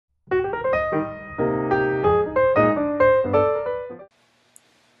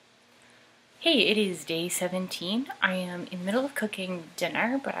Hey, it is day 17. I am in the middle of cooking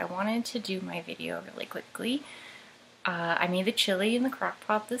dinner, but I wanted to do my video really quickly. I made the chili in the crock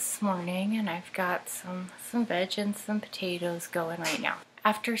pot this morning, and I've got some veg and some potatoes going right now.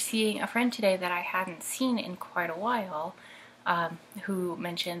 After seeing a friend today that I hadn't seen in quite a while, who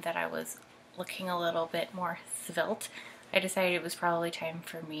mentioned that I was looking a little bit more svelte, I decided it was probably time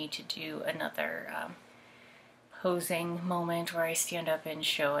for me to do another posing moment where I stand up and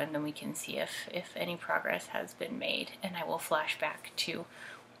show, and then we can see if any progress has been made, and I will flash back to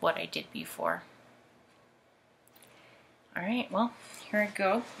what I did before. Alright, well, here I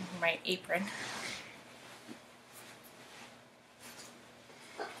go, my apron.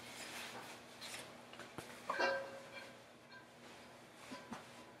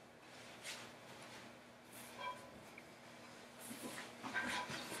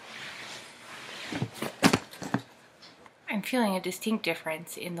 I'm feeling a distinct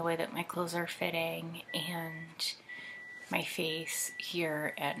difference in the way that my clothes are fitting and my face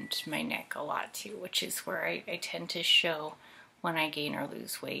here and my neck a lot too, which is where I tend to show when I gain or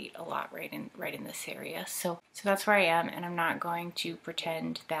lose weight a lot, right in this area. So that's where I am, and I'm not going to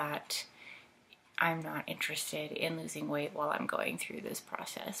pretend that I'm not interested in losing weight while I'm going through this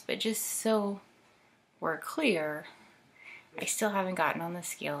process. But just so we're clear, I still haven't gotten on the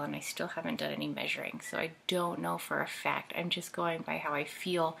scale and I still haven't done any measuring, so I don't know for a fact. I'm just going by how I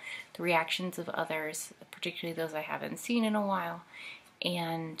feel, the reactions of others, particularly those I haven't seen in a while,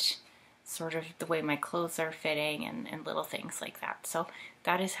 and sort of the way my clothes are fitting and little things like that. So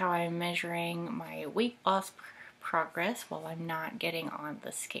that is how I'm measuring my weight loss progress while I'm not getting on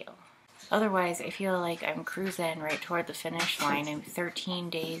the scale. Otherwise, I feel like I'm cruising right toward the finish line. I'm 13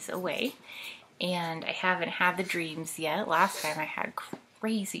 days away. And I haven't had the dreams yet. Last time I had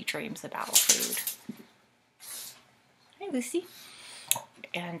crazy dreams about food. Hi, Lucy.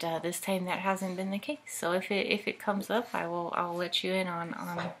 And this time that hasn't been the case. So if it comes up, I'll let you in on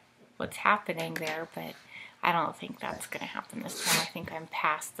what's happening there. But I don't think that's gonna happen this time. I think I'm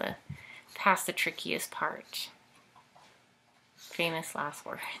past the trickiest part. Famous last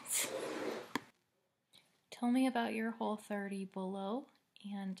words. Tell me about your Whole30 below.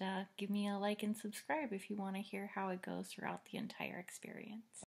 And give me a like and subscribe if you want to hear how it goes throughout the entire experience.